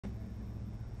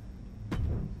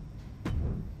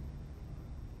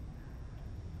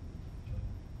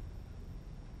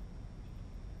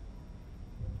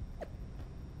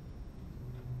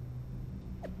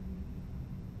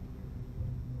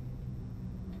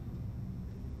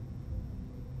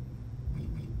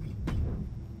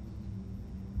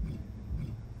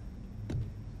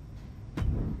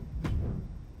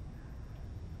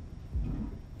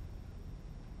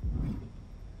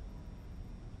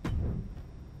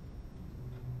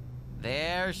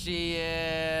There she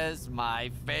is,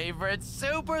 my favorite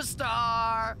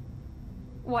superstar!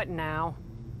 What now?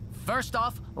 First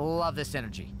off, love this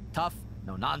energy. Tough,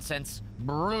 no nonsense,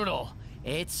 brutal.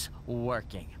 It's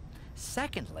working.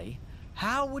 Secondly,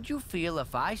 how would you feel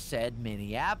if I said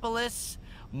Minneapolis,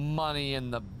 Money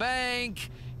in the Bank,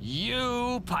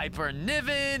 you, Piper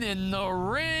Niven, in the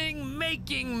ring,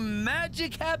 making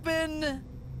magic happen?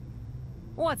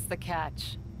 What's the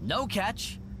catch? No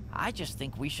catch. I just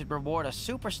think we should reward a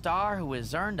superstar who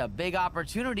has earned a big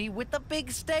opportunity with the big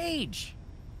stage.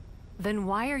 Then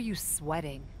why are you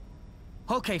sweating?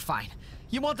 Okay, fine.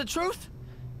 You want the truth?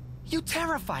 You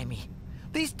terrify me.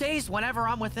 These days, whenever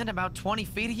I'm within about 20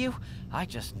 feet of you, I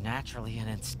just naturally and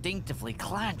instinctively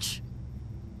clench.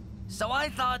 So I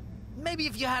thought, maybe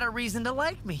if you had a reason to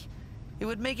like me, it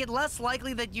would make it less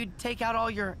likely that you'd take out all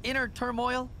your inner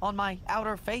turmoil on my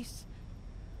outer face.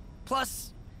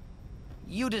 Plus,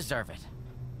 you deserve it.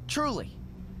 Truly.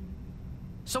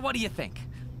 So what do you think?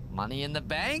 Money in the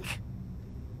Bank?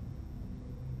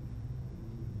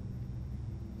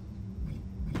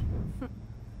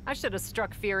 I should have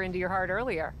struck fear into your heart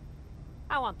earlier.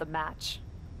 I want the match.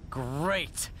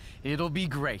 Great. It'll be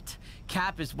great.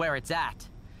 Cap is where it's at.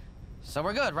 So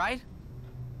we're good, right?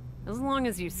 As long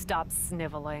as you stop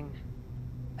sniveling.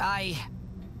 I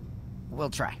will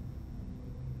try.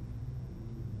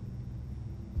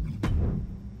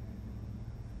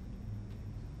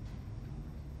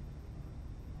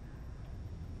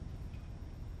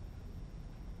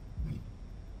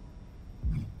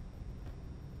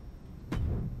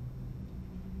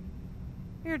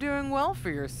 You're doing well for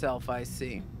yourself, I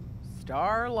see.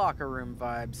 Star locker room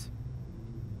vibes.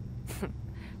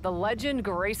 The legend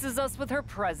graces us with her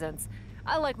presence.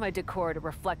 I like my decor to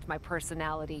reflect my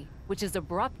personality, which is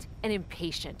abrupt and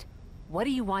impatient. What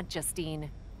do you want,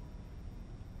 Justine?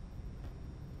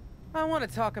 I want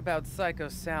to talk about Psycho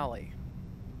Sally.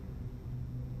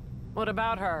 What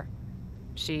about her?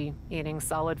 She eating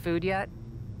solid food yet?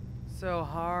 So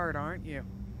hard, aren't you?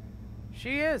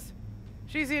 She is.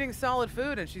 She's eating solid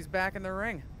food and she's back in the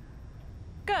ring.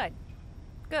 Good.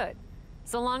 Good.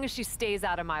 So long as she stays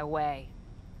out of my way.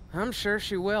 I'm sure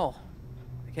she will.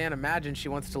 I can't imagine she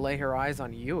wants to lay her eyes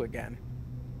on you again.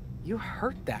 You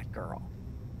hurt that girl.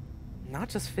 Not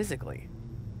just physically.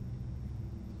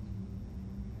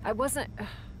 I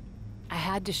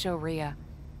had to show Rhea.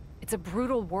 It's a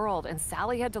brutal world, and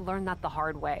Sally had to learn that the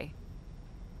hard way.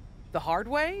 The hard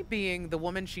way? Being the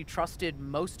woman she trusted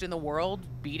most in the world,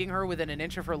 beating her within an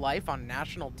inch of her life on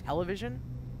national television?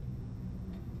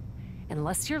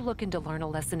 Unless you're looking to learn a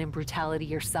lesson in brutality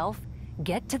yourself,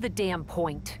 get to the damn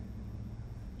point.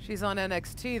 She's on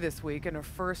NXT this week in her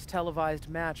first televised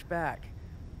match back.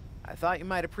 I thought you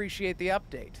might appreciate the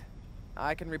update.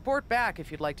 I can report back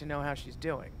if you'd like to know how she's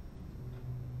doing.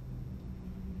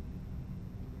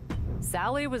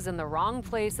 Sally was in the wrong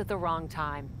place at the wrong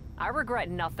time. I regret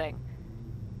nothing,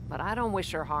 but I don't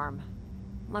wish her harm.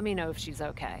 Let me know if she's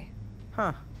okay.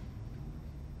 Huh.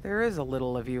 There is a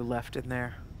little of you left in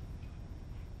there.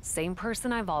 Same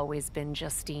person I've always been,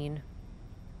 Justine.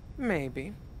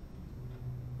 Maybe.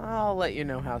 I'll let you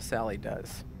know how Sally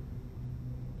does.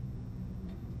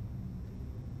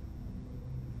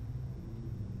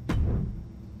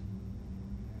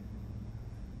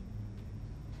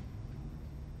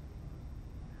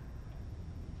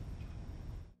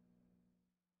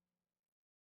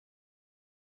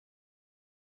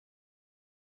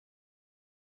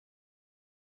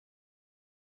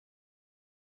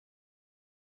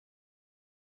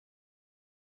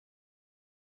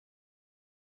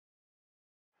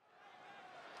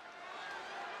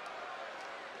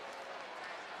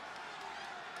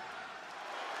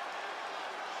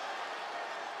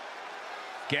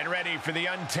 Get ready for the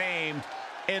untamed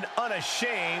and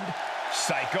unashamed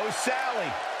Psycho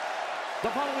Sally. The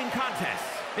following contest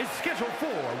is scheduled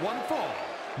for one fall.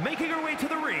 Making her way to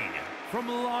the ring from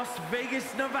Las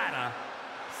Vegas, Nevada,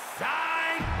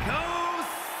 Psycho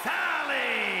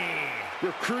Sally.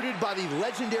 Recruited by the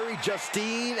legendary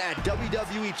Justine at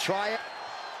WWE Trial.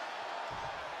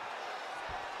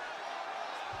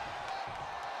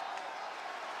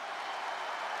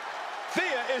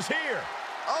 Thea is here.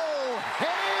 Oh,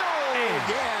 hell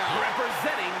yeah!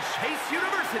 Representing Chase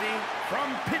University from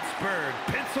Pittsburgh,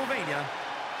 Pennsylvania,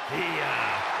 Thea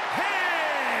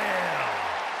Hale.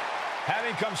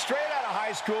 Having come straight out of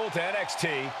high school to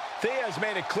NXT, Thea has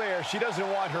made it clear she doesn't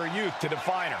want her youth to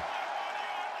define her.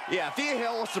 Yeah, Thea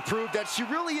Hale wants to prove that she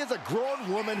really is a grown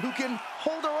woman who can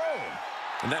hold her own.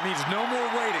 And that means no more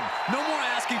waiting, no more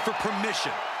asking for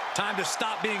permission. Time to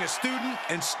stop being a student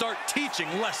and start teaching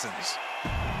lessons.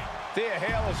 Thea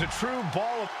Hale is a true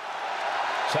ball of...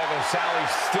 Psycho Sally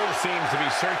still seems to be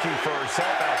searching for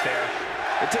herself out there.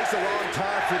 It takes a long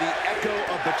time for the echo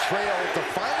of betrayal to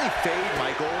finally fade,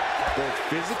 Michael, both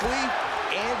physically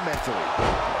and mentally.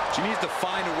 She needs to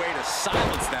find a way to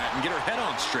silence that and get her head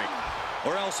on straight.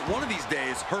 Or else, one of these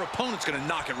days, her opponent's gonna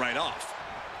knock it right off.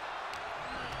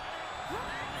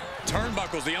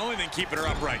 Turnbuckle's the only thing keeping her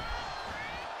upright.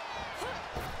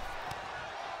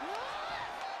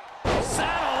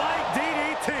 Satellite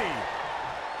DDT.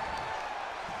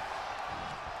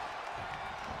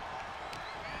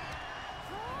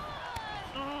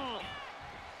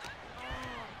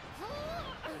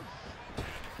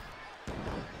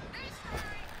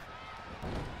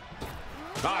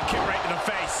 Ah, kick right in the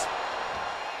face.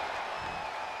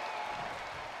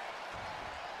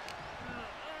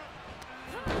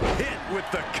 Hit with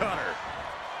the cutter.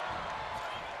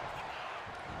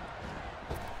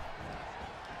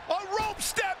 A rope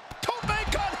step. Tope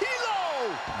con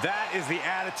hilo. That is the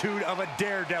attitude of a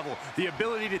daredevil. The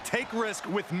ability to take risk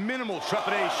with minimal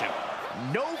trepidation.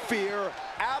 No fear,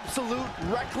 absolute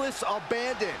reckless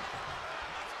abandon.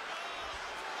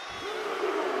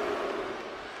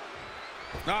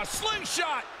 A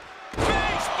slingshot.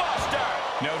 Face buster.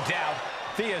 No doubt.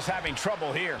 Thea's having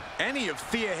trouble here. Any of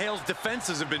Thea Hale's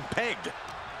defenses have been pegged.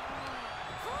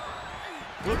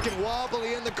 Looking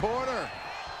wobbly in the corner.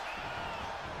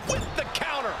 With the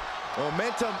counter.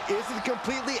 Momentum isn't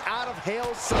completely out of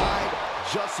Hale's side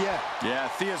just yet. Yeah,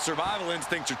 Thea's survival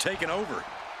instincts are taking over.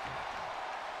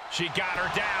 She got her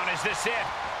down. Is this it?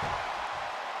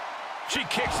 She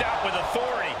kicks out with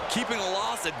authority. Keeping a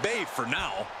loss at bay for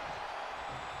now.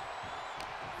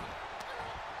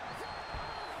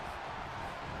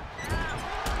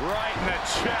 Right in the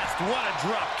chest. What a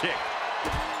drop kick.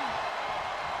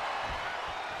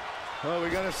 What are we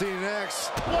gonna see next?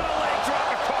 What a leg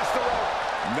drop across the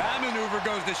rope. That maneuver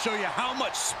goes to show you how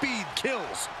much speed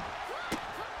kills.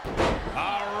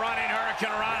 A running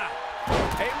Hurricane Rana.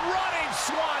 A running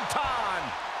Swanton.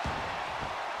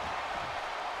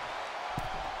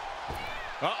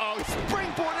 Uh-oh.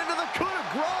 Springboard into the coup de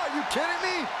grace. Are you kidding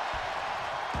me?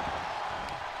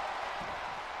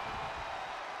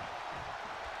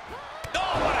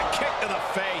 Oh, what a kick to the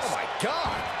face. Oh, my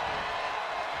God.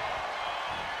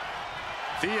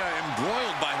 Thea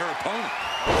embroiled by her opponent.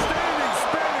 Standing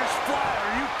Spanish fly.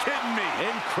 Are you kidding me?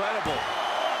 Incredible.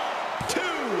 2.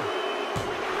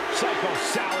 Psycho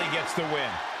Sally gets the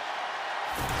win.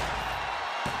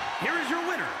 Here is your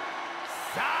winner,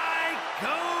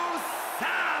 Psycho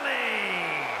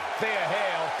Sally. Thea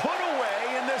Hale put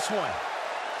away in this one.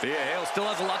 Thea Hale still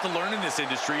has a lot to learn in this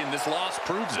industry, and this loss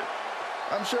proves it.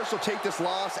 I'm sure she'll take this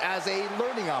loss as a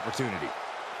learning opportunity.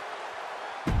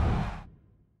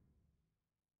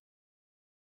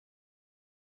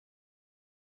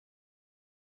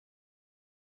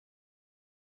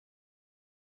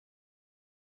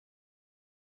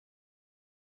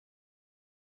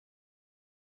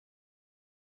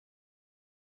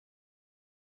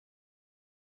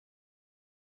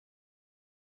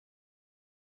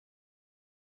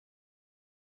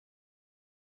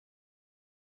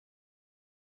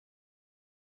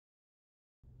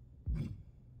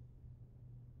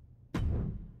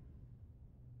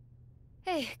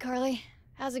 Hey, Carly.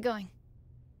 How's it going?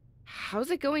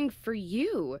 How's it going for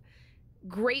you?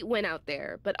 Great win out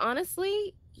there, but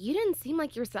honestly, you didn't seem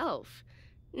like yourself.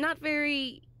 Not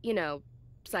very,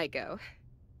 psycho.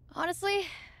 Honestly,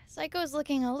 Psycho's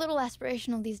looking a little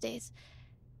aspirational these days.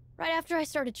 Right after I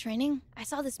started training, I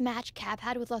saw this match Cap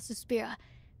had with La Suspira.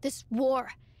 This war.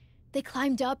 They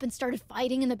climbed up and started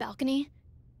fighting in the balcony.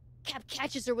 Cap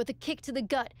catches her with a kick to the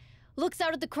gut, looks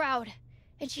out at the crowd,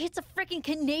 and she hits a freaking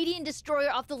Canadian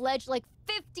destroyer off the ledge like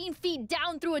 15 feet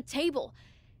down through a table.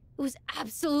 It was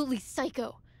absolutely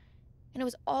psycho. And it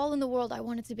was all in the world I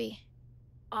wanted to be.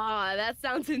 Aw, that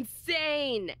sounds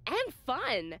insane and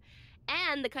fun.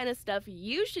 And the kind of stuff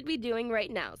you should be doing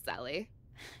right now, Sally.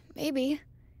 Maybe.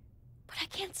 But I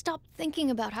can't stop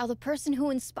thinking about how the person who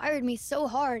inspired me so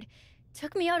hard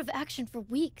took me out of action for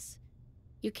weeks.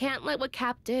 You can't let what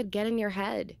Cap did get in your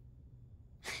head.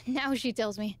 Now she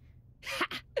tells me.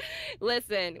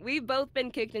 Listen, we've both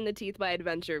been kicked in the teeth by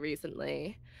adventure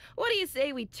recently. What do you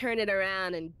say we turn it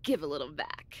around and give a little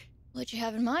back? What you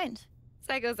have in mind?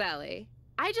 Psycho Sally,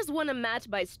 I just won a match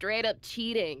by straight up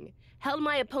cheating. Held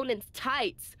my opponent's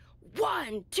tights.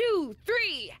 1, 2,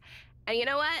 3. And you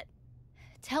know what?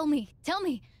 Tell me.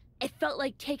 It felt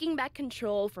like taking back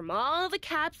control from all the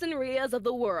Caps and Rias of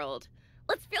the world.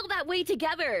 Let's feel that way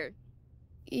together.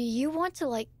 You want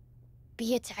to,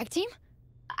 be a tag team?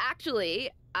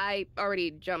 Actually, I already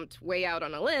jumped way out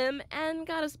on a limb and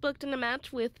got us booked in a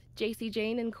match with JC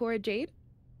Jane and Cora Jade.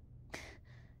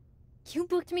 You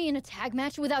booked me in a tag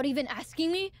match without even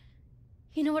asking me?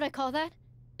 You know what I call that?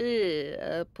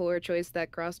 A poor choice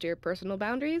that crossed your personal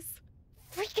boundaries?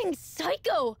 Freaking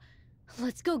psycho!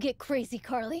 Let's go get crazy,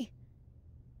 Carly.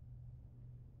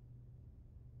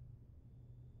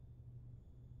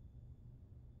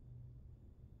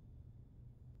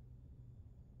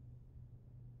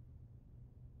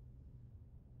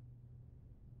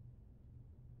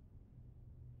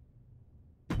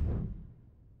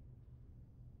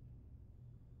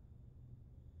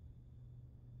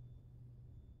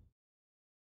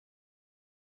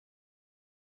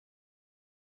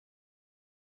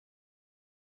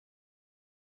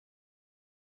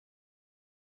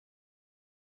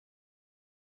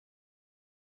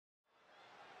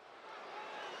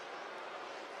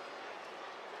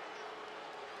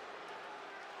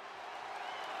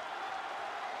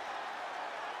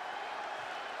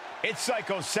 It's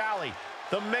Psycho Sally,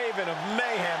 the maven of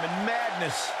mayhem and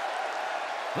madness.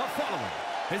 The following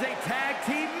is a tag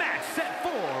team match set for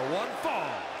one fall.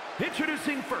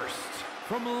 Introducing first,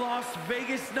 from Las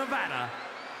Vegas, Nevada,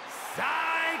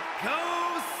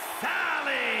 Psycho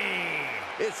Sally.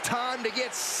 It's time to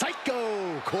get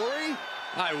psycho, Corey.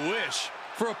 I wish.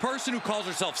 For a person who calls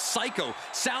herself Psycho,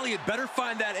 Sally had better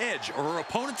find that edge, or her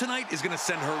opponent tonight is going to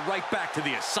send her right back to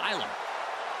the asylum.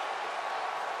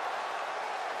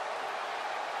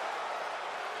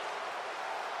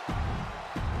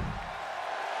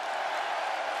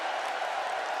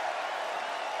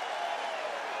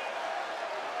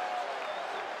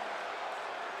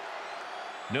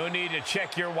 No need to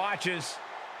check your watches.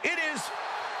 It is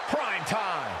prime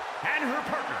time. And her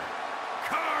partner,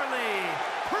 Carly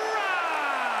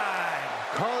Prime.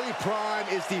 Carly Prime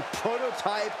is the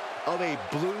prototype of a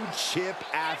blue chip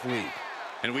athlete.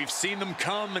 And we've seen them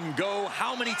come and go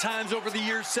how many times over the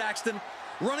years, Saxton?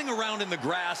 Running around in the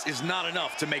grass is not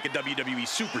enough to make a WWE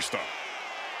superstar.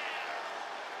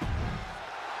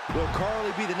 Will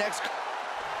Carly be the next...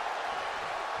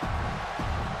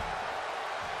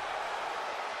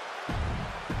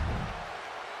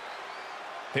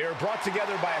 They are brought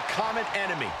together by a common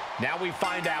enemy. Now we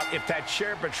find out if that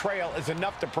shared betrayal is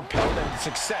enough to propel them to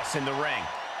success in the ring.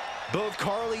 Both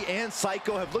Carly and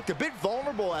Psycho have looked a bit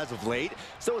vulnerable as of late,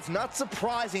 so it's not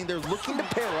surprising they're looking to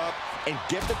pair up and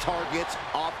get the targets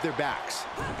off their backs.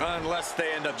 Unless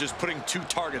they end up just putting two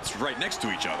targets right next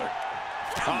to each other.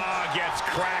 Ah, gets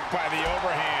cracked by the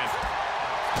overhand.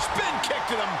 Spin kick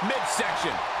to the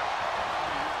midsection.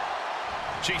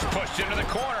 She's pushed into the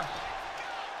corner.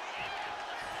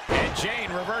 And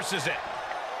Jane reverses it.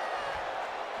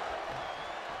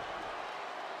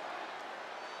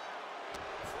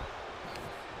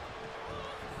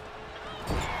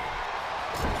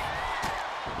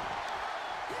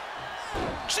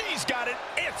 She's got an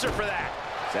answer for that.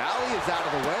 Sally is out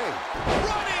of the way.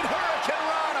 Running Hurricane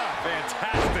Rana.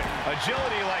 Fantastic.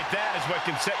 Agility like that is what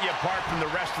can set you apart from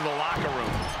the rest of the locker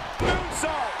room.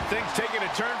 Moonsault. Things taking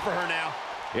a turn for her now.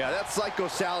 Yeah, that's Psycho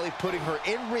Sally putting her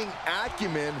in-ring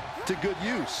acumen to good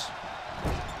use.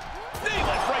 Knee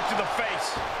lift right to the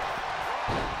face.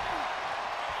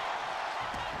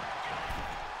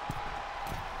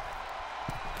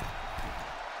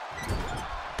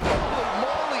 Holy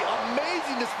moly,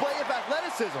 amazing display of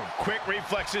athleticism. Quick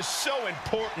reflexes so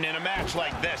important in a match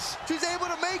like this. She's able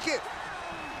to make it.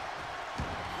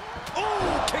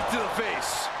 Oh, kick to the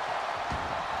face.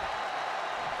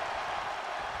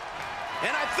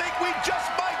 And I think we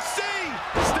just might see.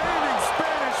 Standing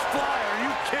Spanish fly, are you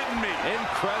kidding me?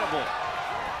 Incredible.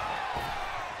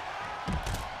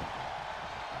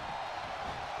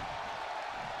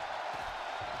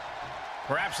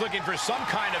 Perhaps looking for some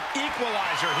kind of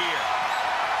equalizer here.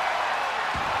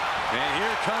 And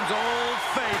here comes Old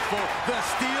Faithful. The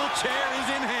steel chair is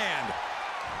in hand.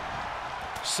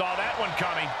 Saw that one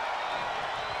coming.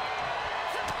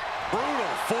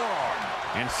 Brutal forearm.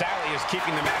 And Sally is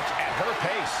keeping the match at her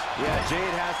pace. Yeah,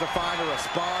 Jade has to find a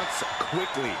response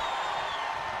quickly.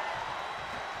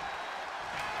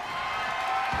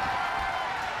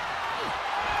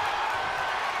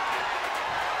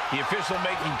 The official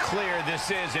making clear this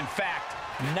is, in fact,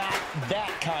 not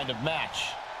that kind of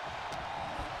match.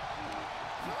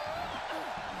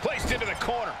 Placed into the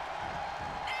corner.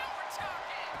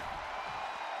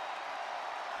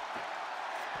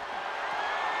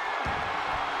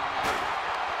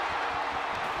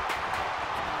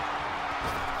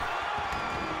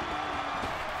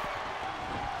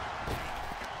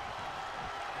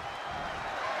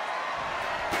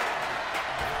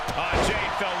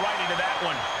 Jade fell right into that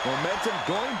one. Momentum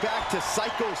going back to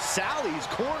Psycho Sally's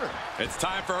corner. It's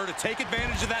time for her to take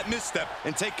advantage of that misstep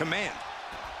and take command.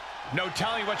 No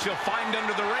telling what she'll find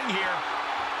under the ring here.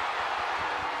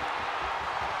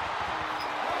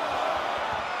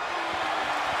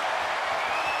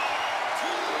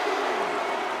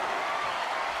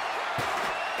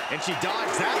 And she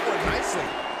dodged that one nicely.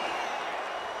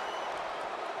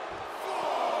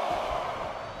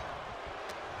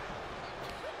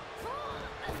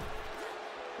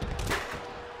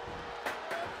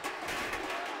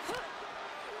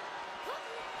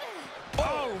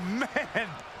 Oh, man.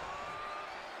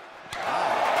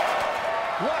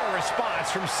 What a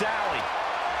response from Sally.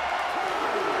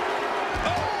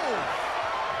 Oh!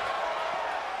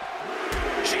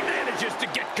 She manages to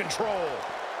get control.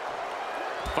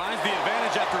 Finds the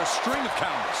advantage after a string of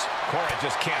counters. Cora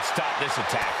just can't stop this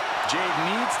attack. Jade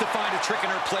needs to find a trick in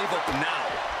her playbook now.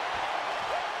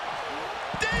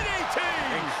 DDT!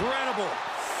 Incredible.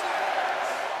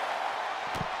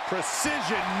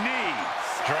 Precision knee.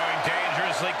 Drawing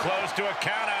dangerously close to a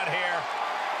count out here.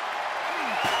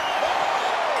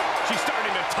 She's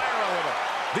starting to tire a little.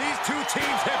 These two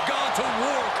teams have gone to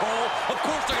war, Cole. Of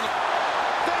course they're gonna...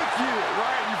 Thank you!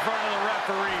 Right in front of the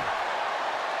referee.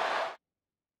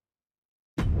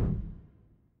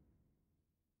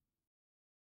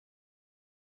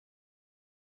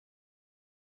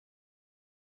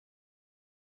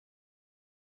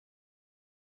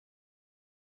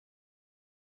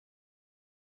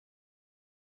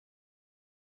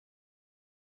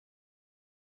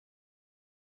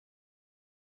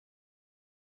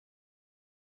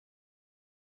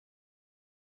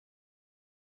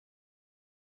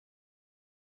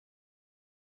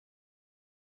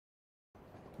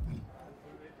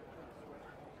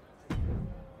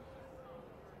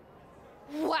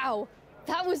 Wow,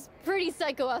 that was pretty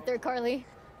psycho out there, Carly.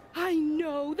 I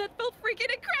know, that felt freaking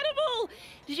incredible!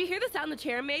 Did you hear the sound the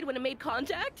chair made when it made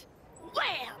contact?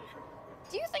 Wham!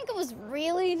 Do you think it was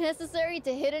really necessary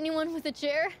to hit anyone with a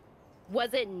chair?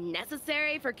 Was it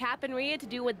necessary for Cap and Rhea to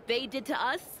do what they did to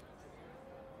us?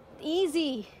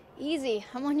 Easy, easy,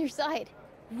 I'm on your side.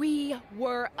 We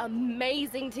were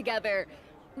amazing together.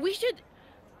 We should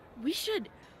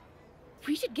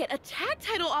get a tag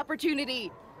title opportunity.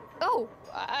 Oh,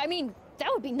 I mean,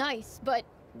 that would be nice, but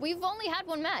we've only had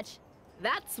one match.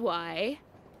 That's why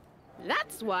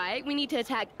we need to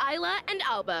attack Isla and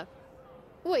Alba.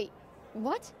 Wait,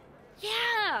 what?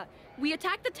 Yeah, we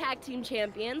attack the tag team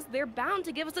champions. They're bound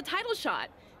to give us a title shot.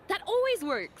 That always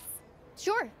works.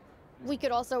 Sure, we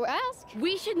could also ask.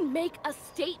 We should make a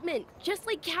statement, just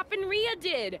like Cap and Rhea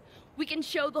did. We can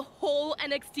show the whole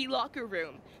NXT locker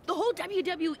room, the whole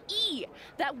WWE,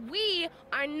 that we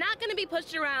are not going to be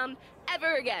pushed around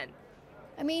ever again.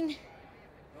 I mean,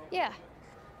 yeah,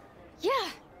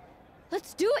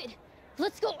 let's do it.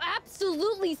 Let's go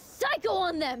absolutely psycho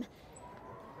on them.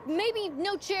 Maybe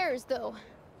no chairs, though.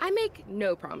 I make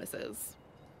no promises.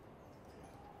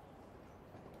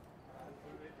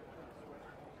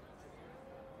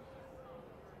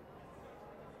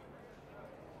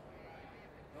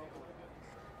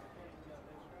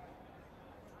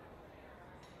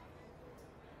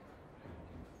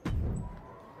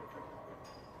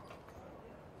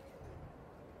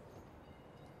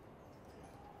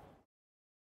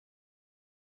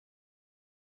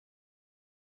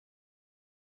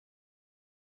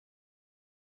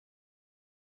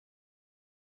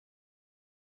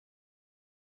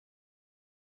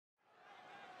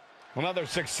 Another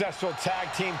successful tag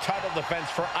team title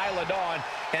defense for Isla Dawn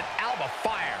and Alba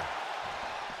Fire.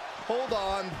 Hold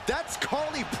on, that's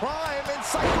Carly Prime and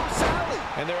Psycho Sally.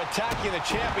 And they're attacking the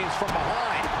champions from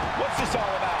behind. What's this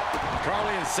all about?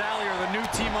 Carly and Sally are the new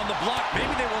team on the block.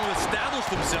 Maybe they want to establish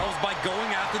themselves by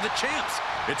going after the champs.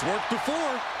 It's worked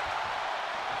before.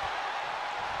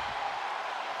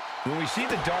 When we see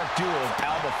the dark duo of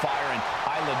Alba Fire and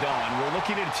Isla Dawn, we're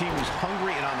looking at a team who's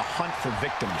hungry and on the hunt for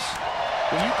victims.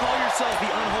 When you call yourself the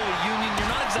Unholy Union,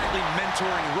 you're not exactly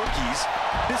mentoring rookies.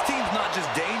 This team's not just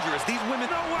dangerous. These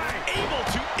women... No way! Able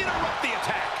to interrupt the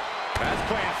attack. That's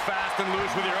playing fast and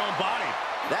loose with your own body.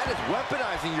 That is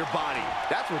weaponizing your body.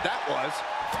 That's what that was.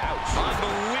 Ouch.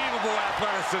 Unbelievable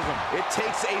athleticism. It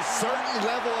takes a certain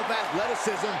level of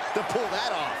athleticism to pull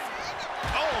that off.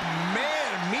 Oh,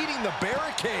 man, meeting the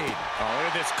barricade. Oh,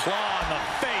 look at this claw in the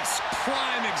face.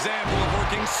 Prime example of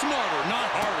working smarter, not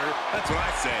harder. That's what I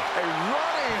say. A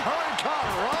running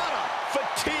hurricanrana.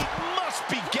 Fatigue must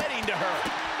be getting to her.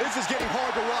 This is getting hard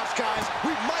to watch, guys.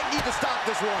 We might need to stop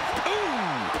this one.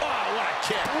 Ooh! Oh, what a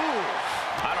kick. Ooh.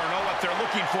 I don't know what they're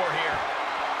looking for here.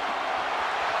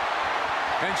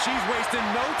 And she's wasting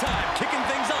no time kicking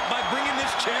things up by bringing this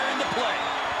chair into play.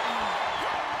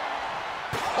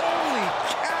 Holy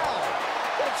cow!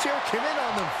 That chair came in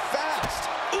on them fast.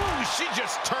 Ooh, she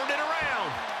just turned it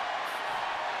around.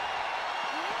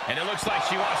 And it looks like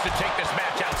she wants to take this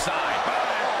match outside.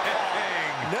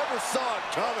 Bang! Never saw it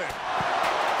coming.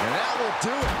 And that will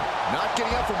do it. Not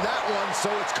getting up from that one, so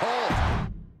it's called.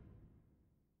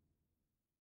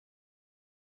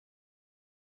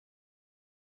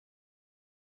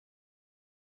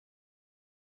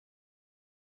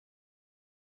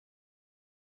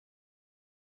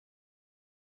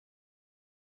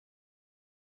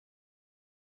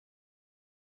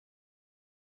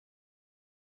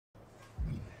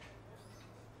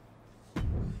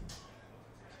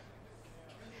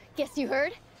 Guess you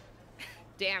heard?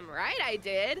 Damn right I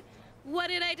did. What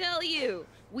did I tell you?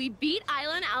 We beat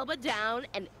Isla and Alba down,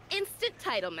 an instant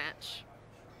title match.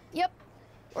 Yep.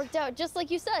 Worked out just like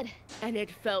you said. And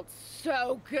it felt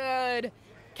so good.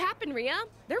 Cap and Rhea,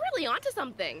 they're really onto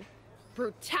something.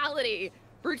 Brutality.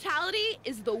 Brutality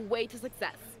is the way to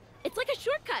success. It's like a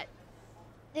shortcut.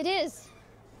 It is.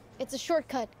 It's a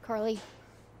shortcut, Carly.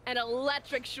 An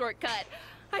electric shortcut.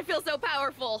 I feel so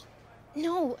powerful.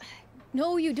 No.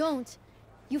 No, you don't.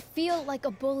 You feel like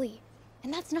a bully.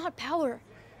 And that's not power.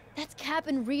 That's Cap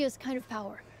and Rhea's kind of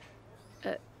power.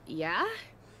 Yeah?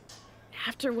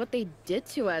 After what they did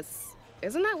to us,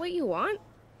 isn't that what you want?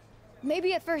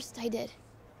 Maybe at first I did.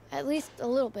 At least a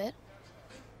little bit.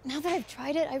 Now that I've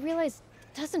tried it, I realize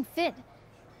it doesn't fit.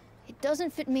 It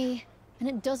doesn't fit me, and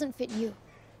it doesn't fit you.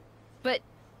 But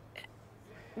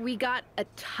we got a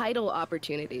title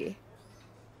opportunity.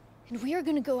 And we are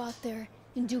gonna go out there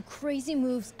and do crazy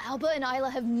moves Alba and Isla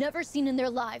have never seen in their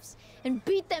lives, and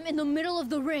beat them in the middle of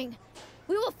the ring.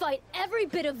 We will fight every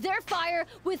bit of their fire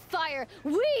with fire.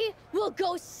 We will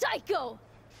go psycho!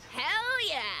 Hell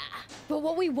yeah! But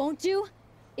what we won't do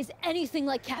is anything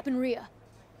like Cap and Rhea.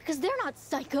 Because they're not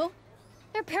psycho.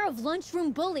 They're a pair of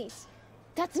lunchroom bullies.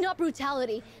 That's not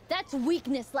brutality. That's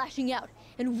weakness lashing out.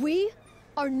 And we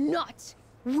are not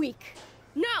weak.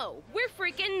 No, we're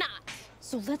freaking not.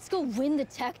 So let's go win the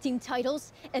tag team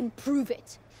titles and prove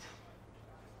it.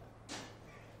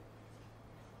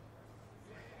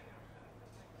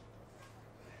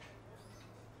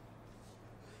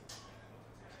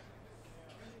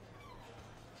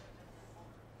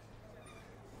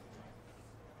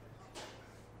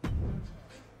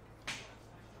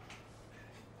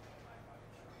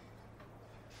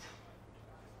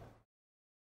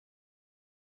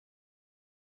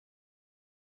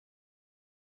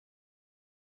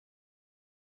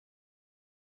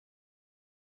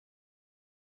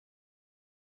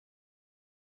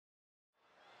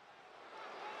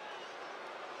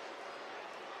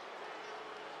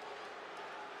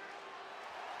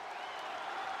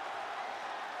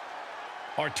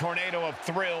 Our tornado of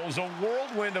thrills, a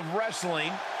whirlwind of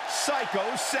wrestling,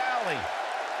 Psycho Sally.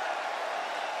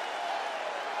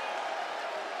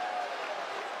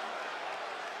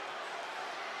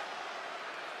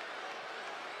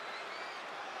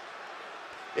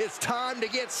 It's time to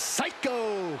get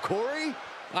psycho, Corey.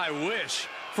 I wish.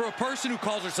 For a person who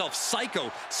calls herself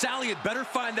Psycho, Sally had better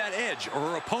find that edge, or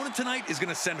her opponent tonight is going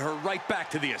to send her right back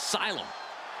to the asylum.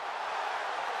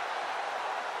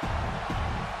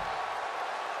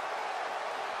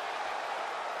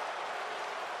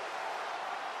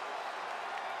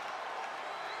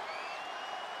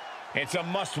 It's a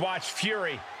must-watch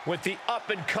fury with the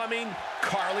up-and-coming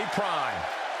Carly Prime.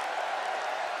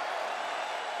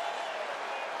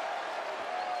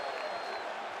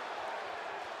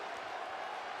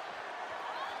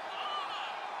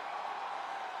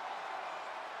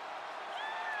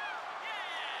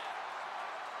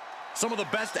 Some of the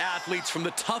best athletes from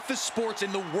the toughest sports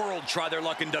in the world try their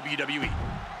luck in WWE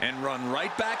and run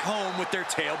right back home with their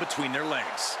tail between their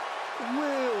legs.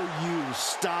 Will you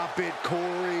stop it,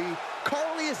 Corey?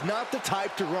 Carly is not the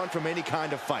type to run from any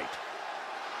kind of fight.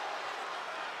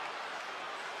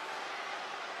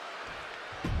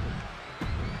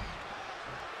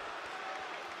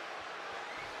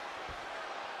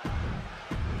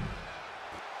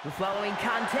 The following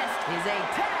contest is a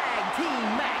tag team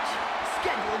match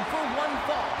scheduled for one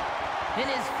fall and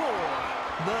is for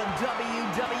the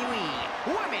WWE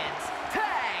Women's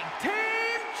Tag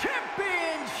Team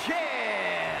Championship.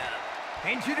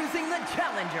 Introducing the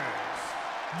challengers,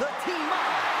 the team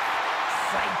of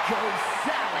Psycho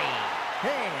Sally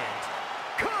and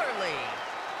Carly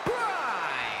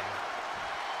Prime.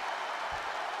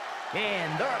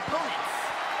 And their opponents,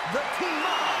 the team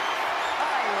of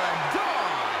Isla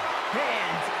Dawn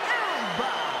and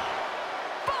Alba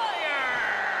Fire!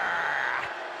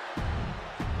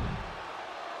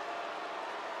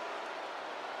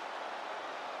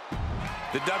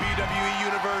 The WWE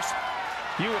Universe.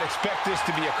 You would expect this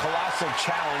to be a colossal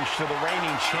challenge to the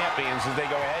reigning champions as they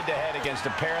go head-to-head against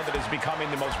a pair that is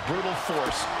becoming the most brutal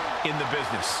force in the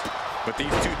business. But these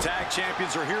two tag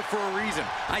champions are here for a reason.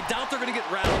 I doubt they're going to get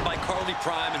rattled by Carly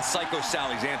Prime and Psycho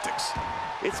Sally's antics.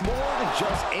 It's more than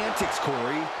just antics,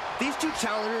 Corey. These two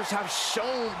challengers have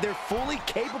shown they're fully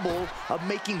capable of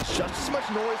making just as much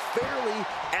noise fairly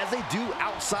as they do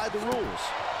outside the rules.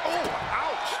 Oh,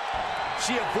 ouch!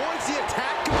 She avoids the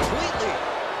attack completely.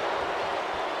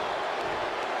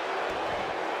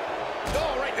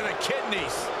 Oh, right to the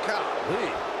kidneys.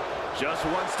 Golly. Just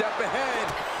one step ahead.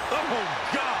 Oh,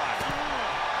 God.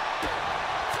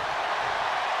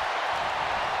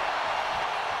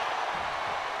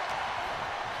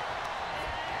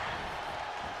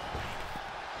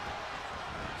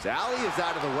 Sally is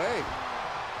out of the way.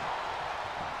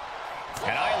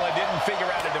 And Isla didn't figure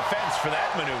out a defense for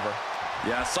that maneuver.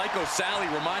 Yeah, Psycho Sally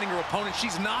reminding her opponent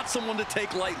she's not someone to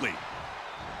take lightly.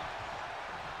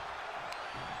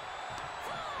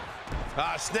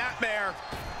 Snapmare.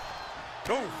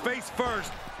 Oh, face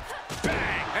first. Bang!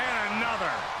 And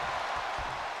another.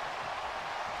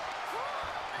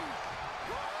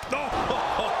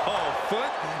 Oh,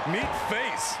 foot meets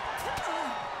face.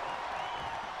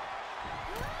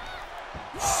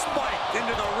 Spiked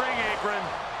into the ring apron.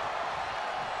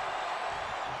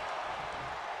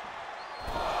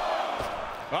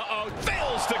 Uh-oh,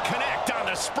 fails to connect on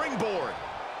the springboard.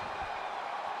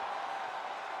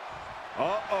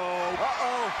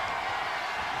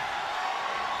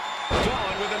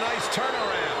 Dawn with a nice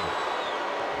turnaround.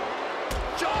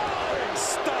 John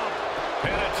stomp.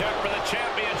 Pin attempt for the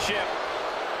championship.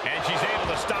 And she's able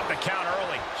to stop the count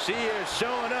early. She is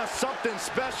showing us something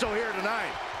special here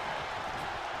tonight.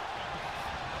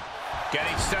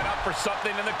 Getting set up for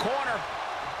something in the corner.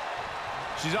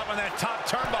 She's up on that top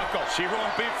turnbuckle. She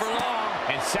won't be for long.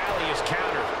 And Sally is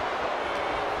countered.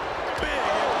 Big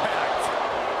impact.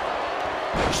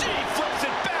 She flips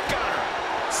it back on her.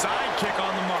 Side kick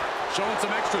on the mark. Showing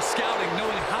some extra scouting,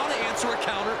 knowing how to answer a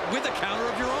counter with a counter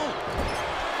of your own.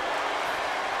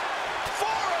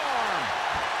 Forearm.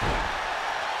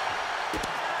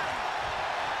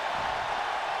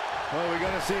 What are we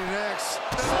going to see next?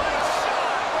 Slice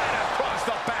shot right across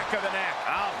the back of the neck.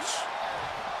 Ouch.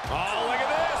 Oh, look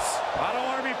at this. I don't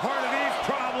want to be part of these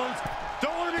problems.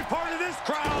 Don't want to be part of this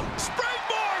crowd.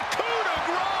 Springboard coup de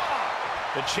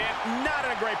grace. The champ not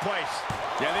in a great place.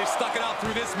 Yeah, they stuck it out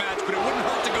through this match, but it wouldn't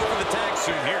hurt to go for the tag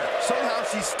soon here. Somehow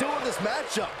she's still in this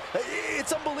matchup.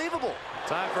 It's unbelievable.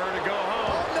 Time for her to go home.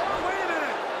 Oh, no, wait a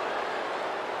minute.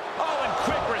 Oh, and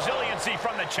quick resiliency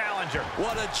from the challenger.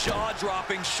 What a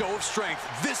jaw-dropping show of strength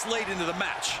this late into the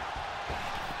match.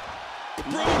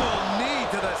 Brutal knee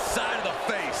to the side of the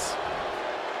face.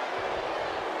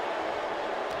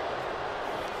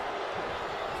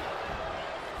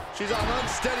 She's on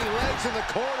unsteady legs in the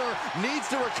corner, needs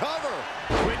to recover.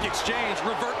 Quick exchange,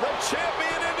 revert. The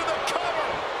champion into the cover.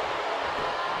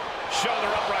 Shoulder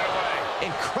up right away.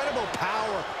 Incredible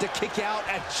power to kick out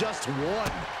at just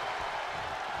one.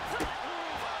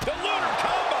 The lunar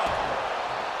combo.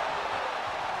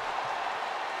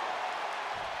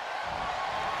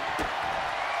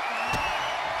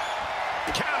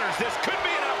 Counters, this could be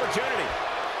an opportunity.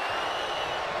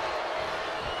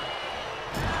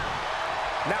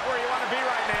 Not where you want to be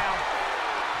right now.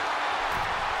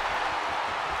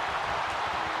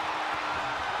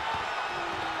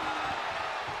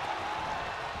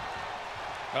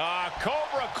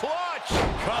 Cobra clutch.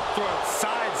 Cutthroat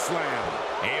side slam.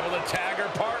 Able to tag her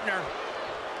partner.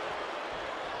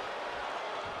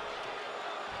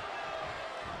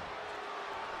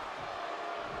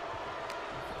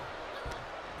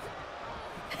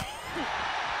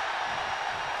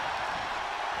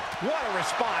 What a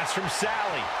response from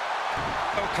Sally.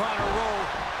 O'Connor roll.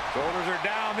 Shoulders are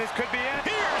down. This could be it.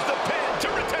 Here's the pin to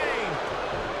retain.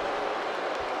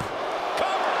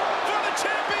 Cover for the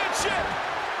championship.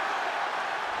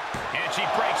 And she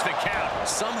breaks the count.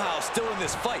 Somehow still in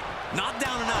this fight. Not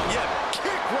down and out yet.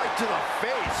 Kick right to the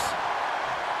face.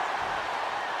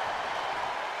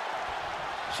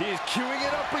 She is queuing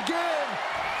it up again.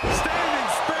 Standing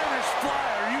Spanish fly.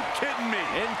 Are you kidding me?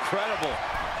 Incredible.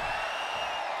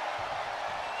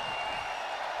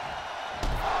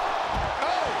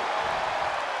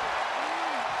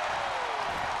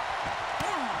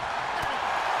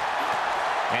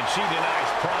 And she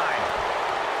denies Prime.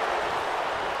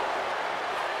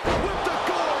 With the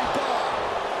goalie bomb.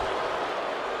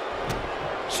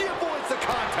 She avoids the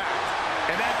contact.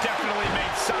 And that definitely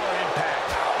made solid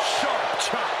impact. Sharp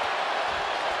chop.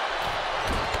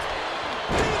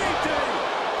 DDT.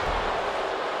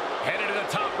 Headed to the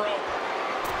top rope.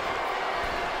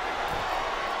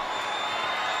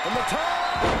 From the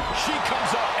top. She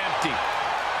comes up empty.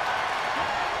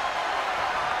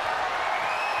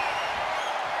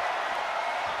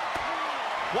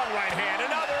 One right hand,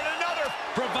 another, and another.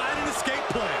 Provide an escape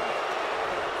plan.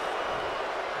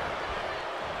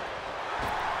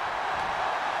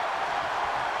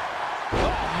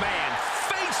 Oh, man,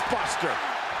 face buster.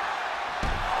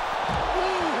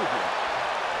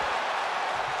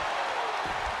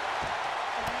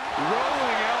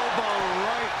 Rolling elbow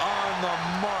right on the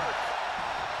mark.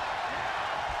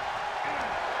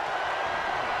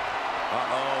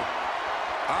 Uh-oh.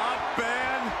 Up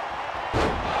and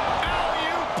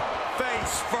alley-oop.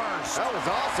 Face first. That was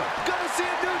awesome. Gonna see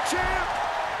a new champ.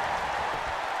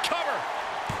 Cover.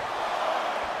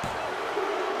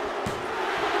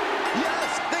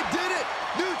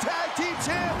 tag team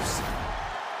champs.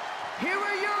 Here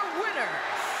are your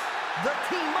winners, the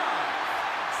team of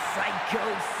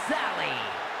Psycho Sally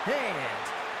and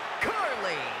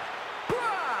Carly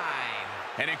Prime.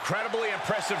 An incredibly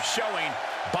impressive showing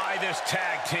by this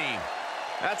tag team.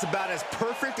 That's about as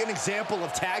perfect an example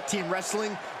of tag team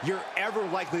wrestling you're ever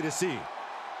likely to see.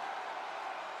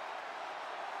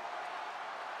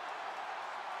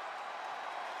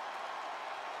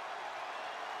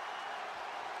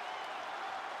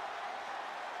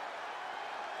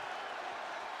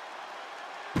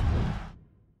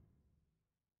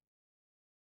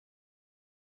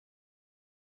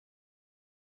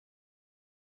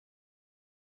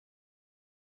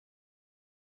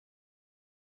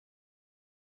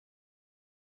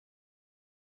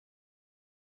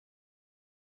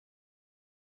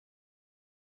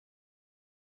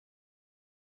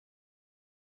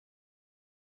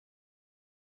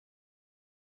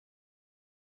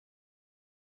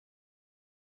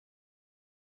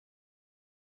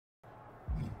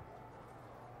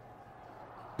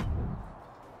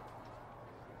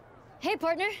 Hey,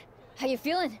 partner. How you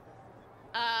feeling?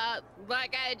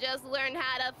 Like I just learned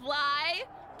how to fly?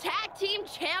 Tag team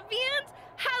champions?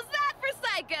 How's that for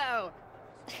Psycho?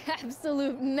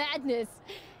 Absolute madness.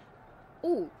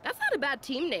 Ooh, that's not a bad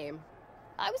team name.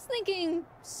 I was thinking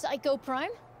Psycho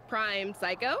Prime? Prime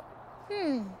Psycho?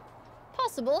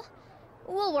 Possible.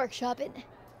 We'll workshop it.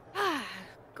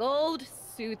 Gold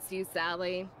suits you,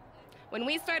 Sally. When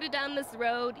we started down this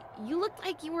road, you looked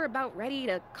like you were about ready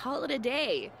to call it a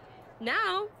day.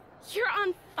 Now, you're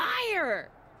on fire!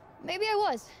 Maybe I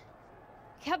was.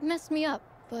 Cap messed me up,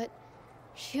 but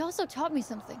she also taught me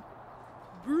something.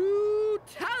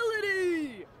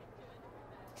 Brutality!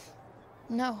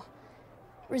 No.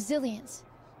 Resilience.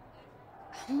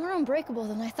 I'm more unbreakable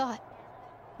than I thought.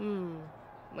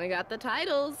 We got the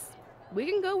titles. We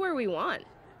can go where we want.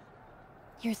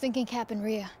 You're thinking Cap and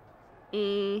Rhea.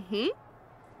 Mm-hmm.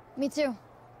 Me too.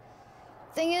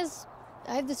 Thing is,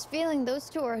 I have this feeling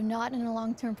those two are not in a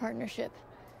long-term partnership.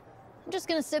 I'm just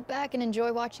gonna sit back and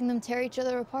enjoy watching them tear each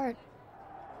other apart.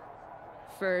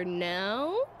 For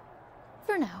now?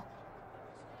 For now.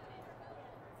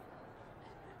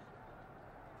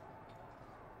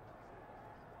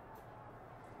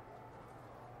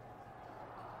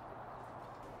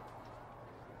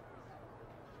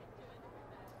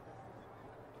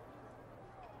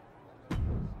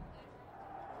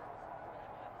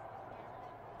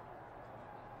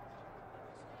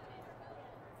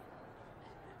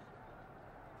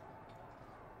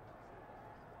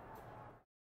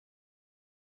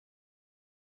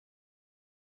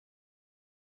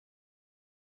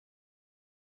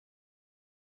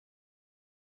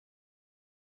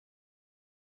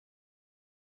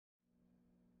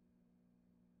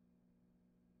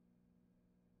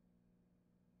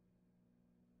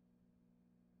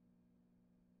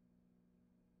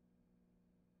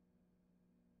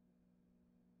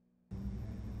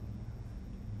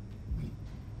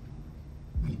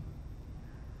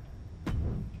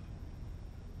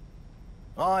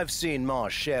 I've seen my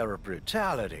share of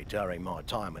brutality during my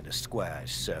time in the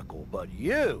squares circle, but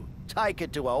you take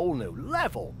it to a whole new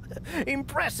level.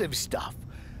 Impressive stuff.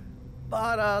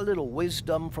 But a little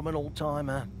wisdom from an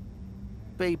old-timer.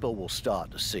 People will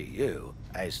start to see you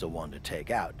as the one to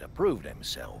take out to prove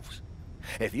themselves.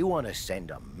 If you want to send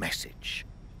a message,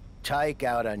 take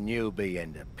out a newbie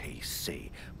in the PC.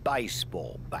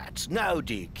 Baseball bats, no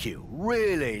DQ,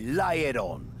 really lay it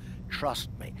on. Trust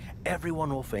me,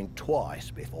 everyone will think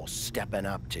twice before stepping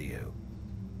up to you.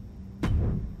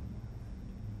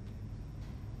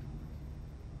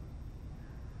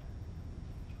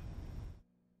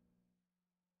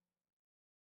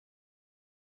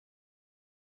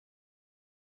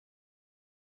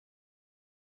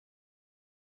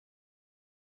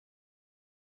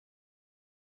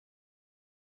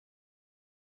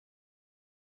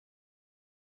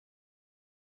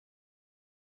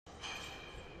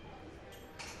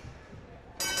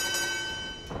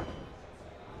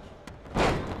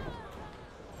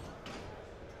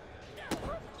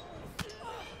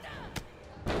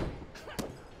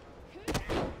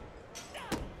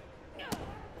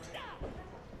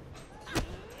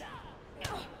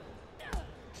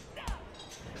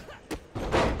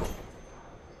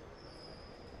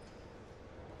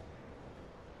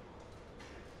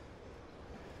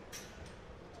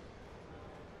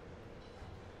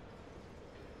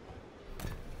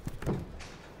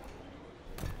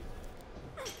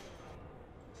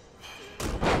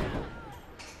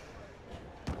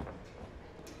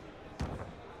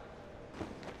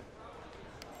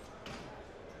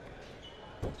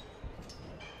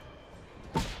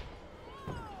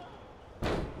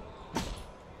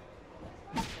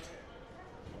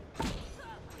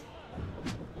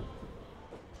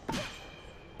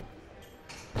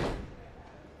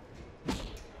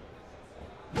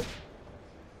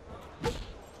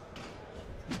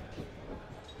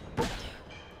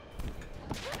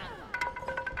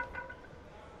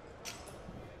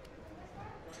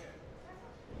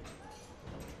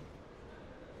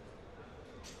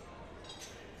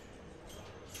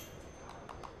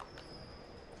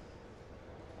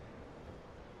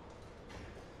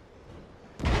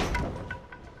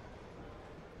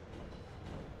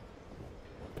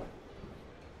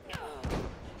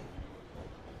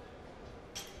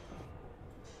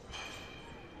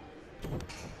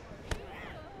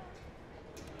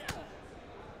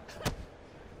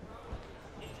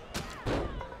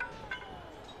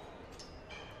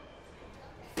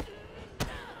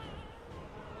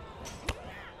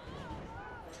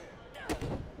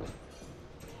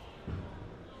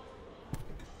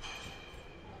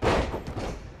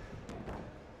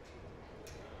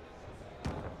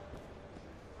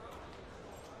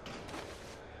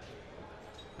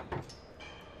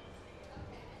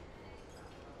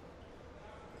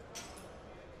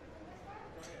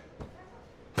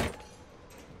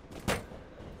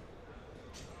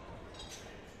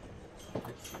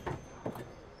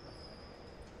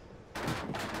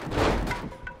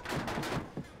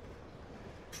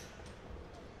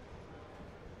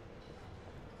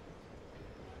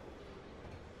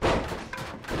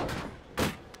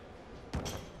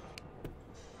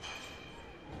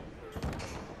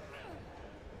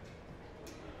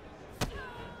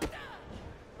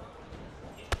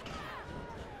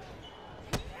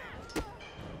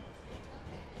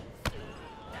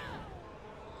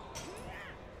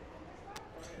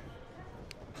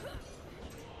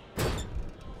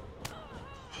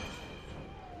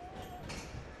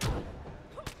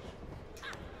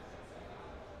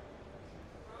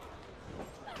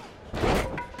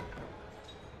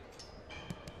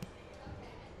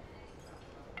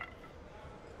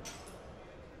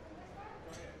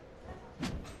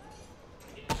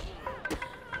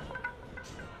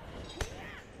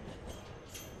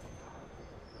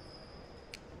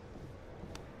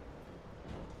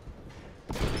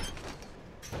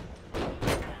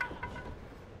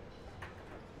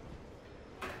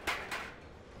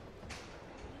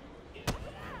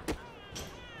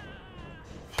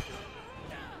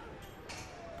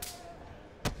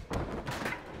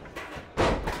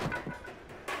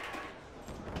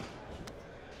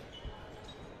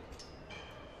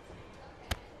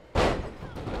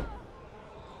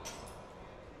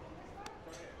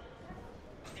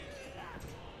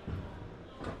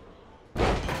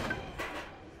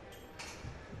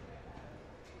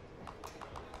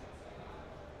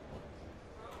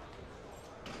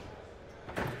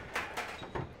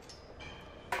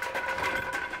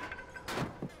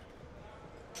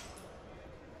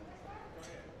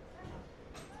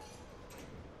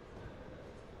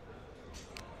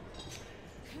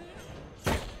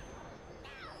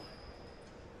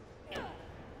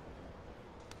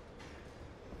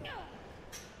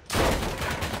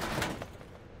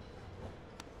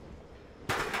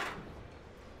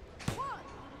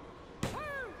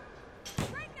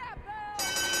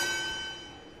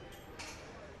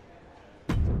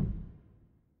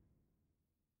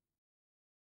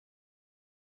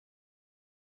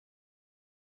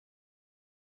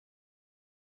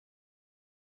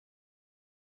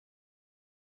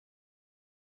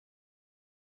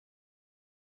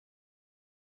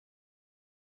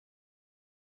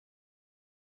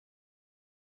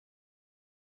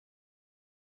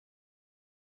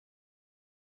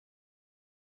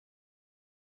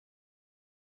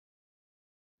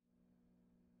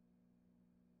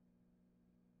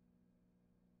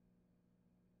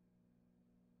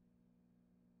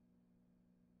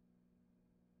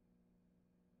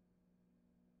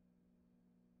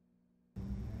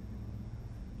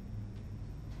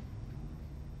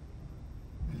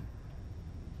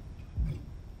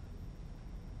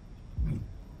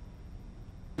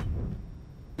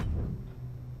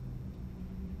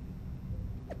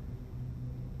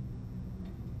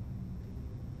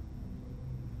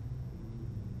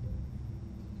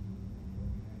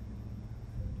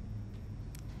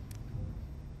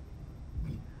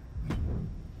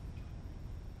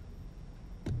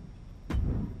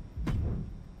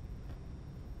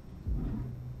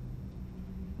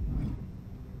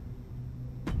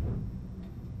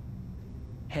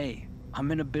 Hey,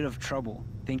 I'm in a bit of trouble.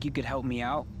 Think you could help me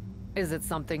out? Is it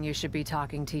something you should be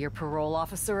talking to your parole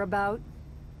officer about?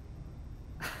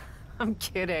 I'm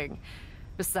kidding.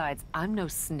 Besides, I'm no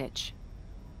snitch.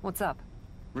 What's up?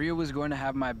 Rhea was going to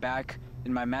have my back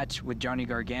in my match with Johnny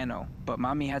Gargano, but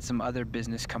Mommy had some other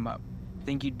business come up.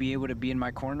 Think you'd be able to be in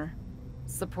my corner?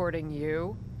 Supporting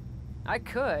you? I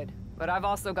could, but I've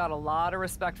also got a lot of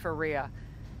respect for Rhea.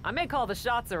 I may call the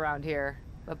shots around here,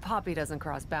 but Poppy doesn't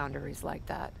cross boundaries like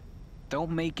that. Don't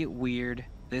make it weird.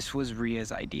 This was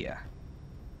Rhea's idea.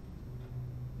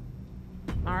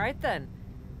 All right then,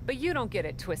 but you don't get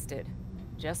it twisted.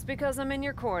 Just because I'm in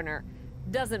your corner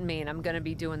doesn't mean I'm gonna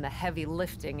be doing the heavy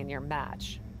lifting in your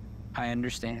match. I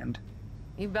understand.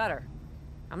 You better.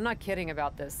 I'm not kidding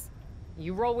about this.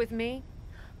 You roll with me,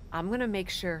 I'm gonna make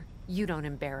sure you don't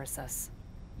embarrass us.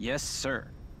 Yes, sir.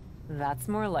 That's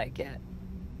more like it.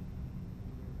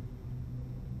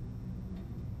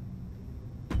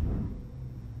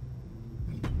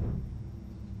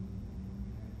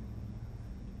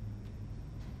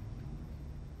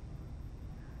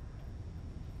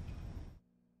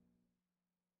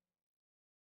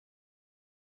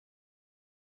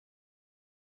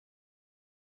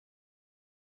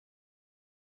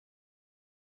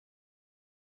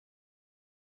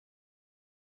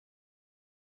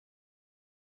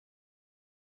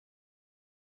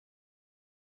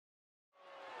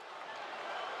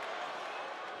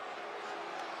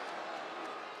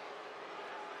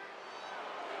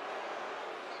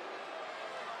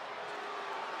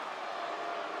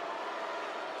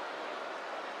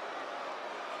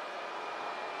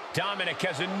 Dominic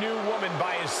has a new woman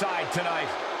by his side tonight.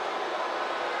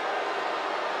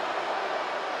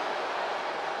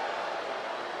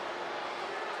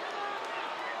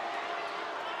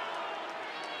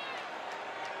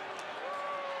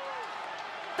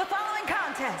 The following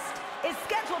contest is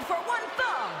scheduled for one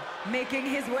fall, making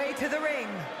his way to the ring,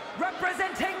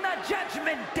 representing the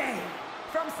Judgment Day,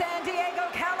 from San Diego,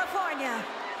 California,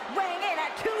 weighing in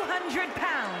at 200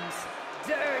 pounds,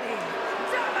 Dirty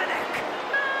Dominic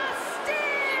Mysterio!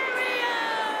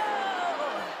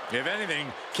 If anything,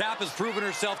 Cap has proven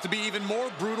herself to be even more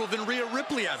brutal than Rhea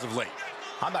Ripley as of late.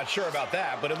 I'm not sure about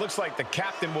that, but it looks like the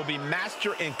captain will be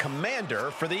master and commander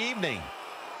for the evening.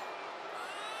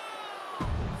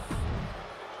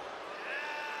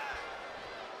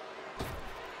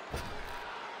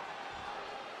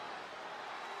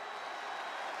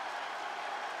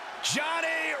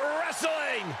 Johnny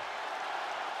Wrestling!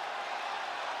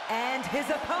 And his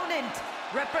opponent,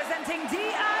 representing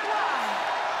DIY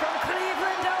from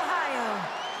Cleveland, Ohio,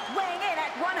 weighing in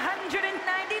at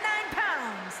 199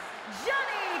 pounds,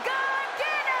 Johnny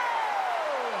Gargano!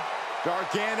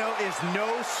 Gargano is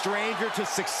no stranger to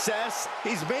success.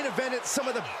 He's main evented some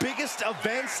of the biggest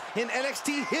events in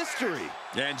NXT history.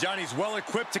 And Johnny's well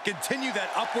equipped to continue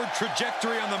that upward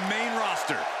trajectory on the main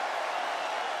roster.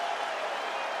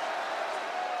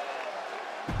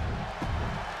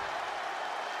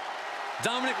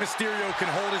 Dominic Mysterio can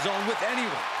hold his own with anyone,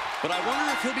 but I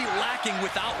wonder if he'll be lacking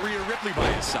without Rhea Ripley by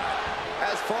his side.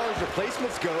 As far as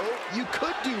replacements go, you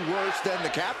could do worse than the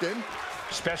captain.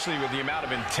 Especially with the amount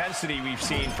of intensity we've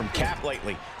seen from Cap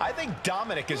lately. I think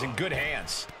Dominic is in good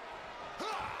hands.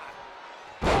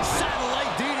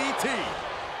 Satellite DDT.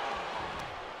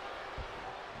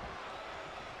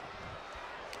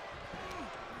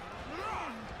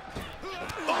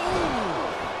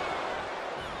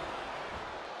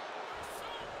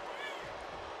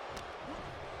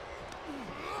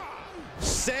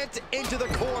 Sent into the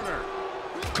corner.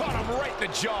 Caught him right in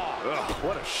the jaw. Ugh,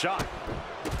 what a shot.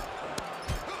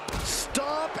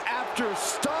 Stomp after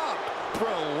stomp.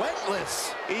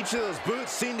 Relentless. Each of those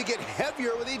boots seem to get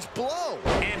heavier with each blow.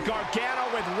 And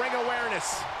Gargano with ring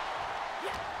awareness.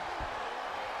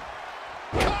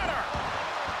 Caught her!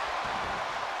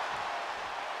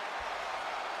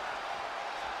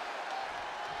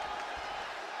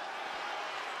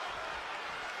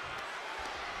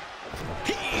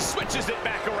 He switches it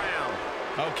back around.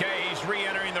 Okay, he's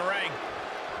re-entering the ring.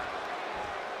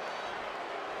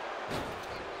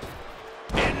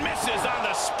 And misses on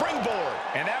the springboard.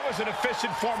 And that was an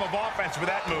efficient form of offense with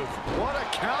that move. What a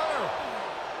counter.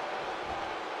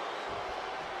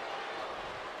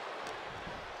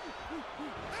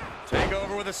 Take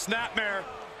over with a snapmare.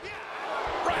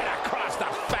 Right across the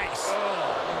face.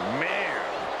 Oh, man.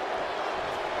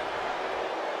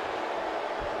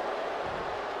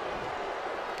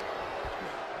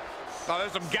 Oh,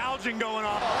 there's some gouging going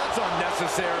on. That's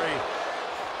unnecessary.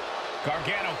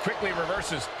 Gargano quickly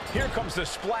reverses. Here comes the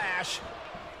splash.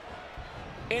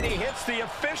 And he hits the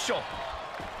official.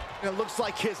 It looks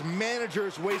like his manager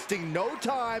is wasting no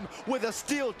time with a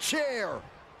steel chair.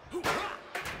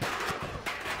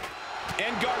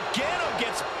 And Gargano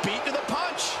gets beat to the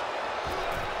punch.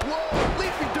 Whoa,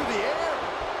 leaping through the air.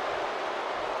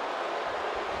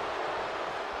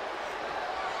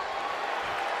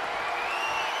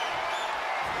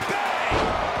 Bang!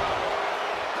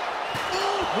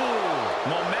 Ooh.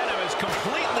 Momentum is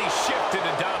completely shifted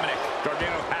to Dominic.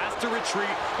 Gargano has to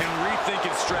retreat and rethink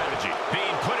his strategy.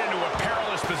 Being put into a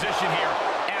perilous position here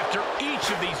after each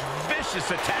of these vicious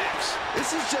attacks.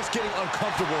 This is just getting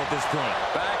uncomfortable at this point.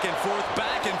 Back and forth,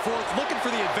 looking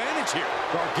for the advantage here.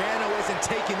 Gargano isn't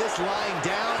taking this lying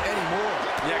down anymore.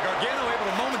 Yeah, Gargano able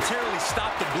to momentarily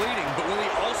stop the bleeding, but will he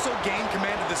also gain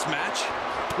command of this match?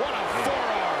 What a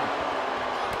forearm!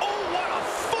 Oh, what a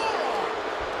forearm!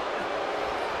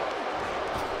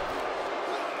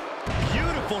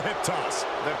 Beautiful hip toss.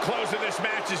 The close of this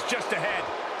match is just ahead.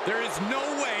 There is no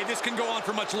way this can go on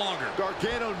for much longer.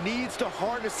 Gargano needs to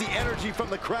harness the energy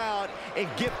from the crowd and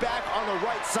get back on the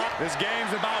right side. This game's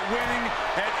about winning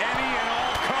at any and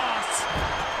all costs.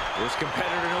 This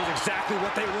competitor knows exactly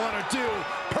what they want to do.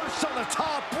 Perched on the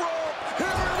top rope. Here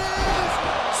it is!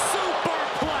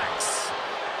 Superplex!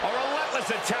 A relentless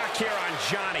attack here on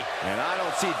Johnny. And I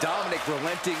don't see Dominic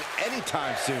relenting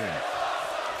anytime soon.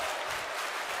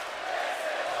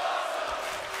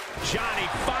 Johnny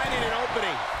finding an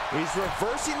opening. He's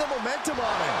reversing the momentum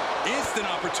on him. Instant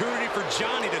opportunity for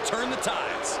Johnny to turn the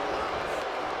tides.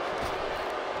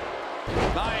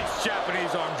 Nice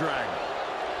Japanese arm drag.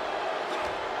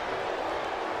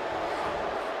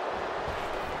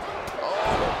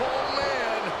 Oh,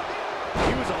 man.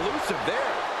 He was elusive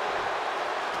there.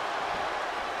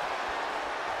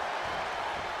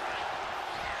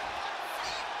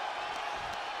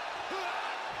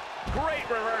 Great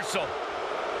reversal.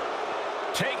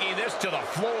 Taking this to the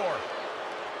floor.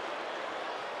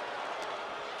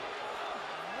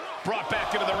 Brought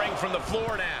back into the ring from the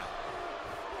floor now.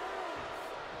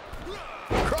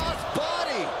 Cross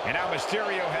body. And now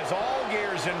Mysterio has all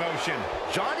gears in motion.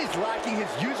 Johnny's lacking his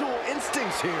usual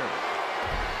instincts here.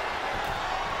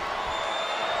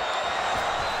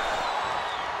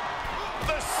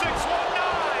 The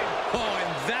 619. Oh,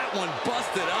 and that one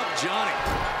busted up Johnny.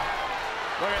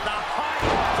 Look at the high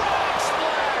frog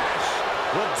splash.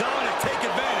 Will Dominic take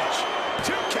advantage?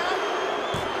 2 count.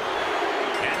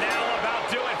 And that'll about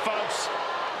do it, folks.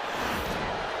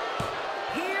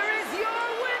 Here is your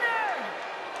winner,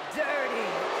 Dirty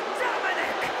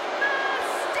Dominic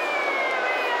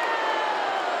Mysterio!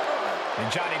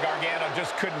 And Johnny Gargano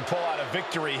just couldn't pull out a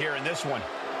victory here in this one.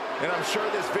 And I'm sure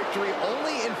this victory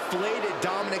only inflated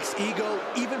Dominic's ego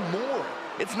even more.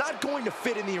 It's not going to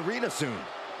fit in the arena soon.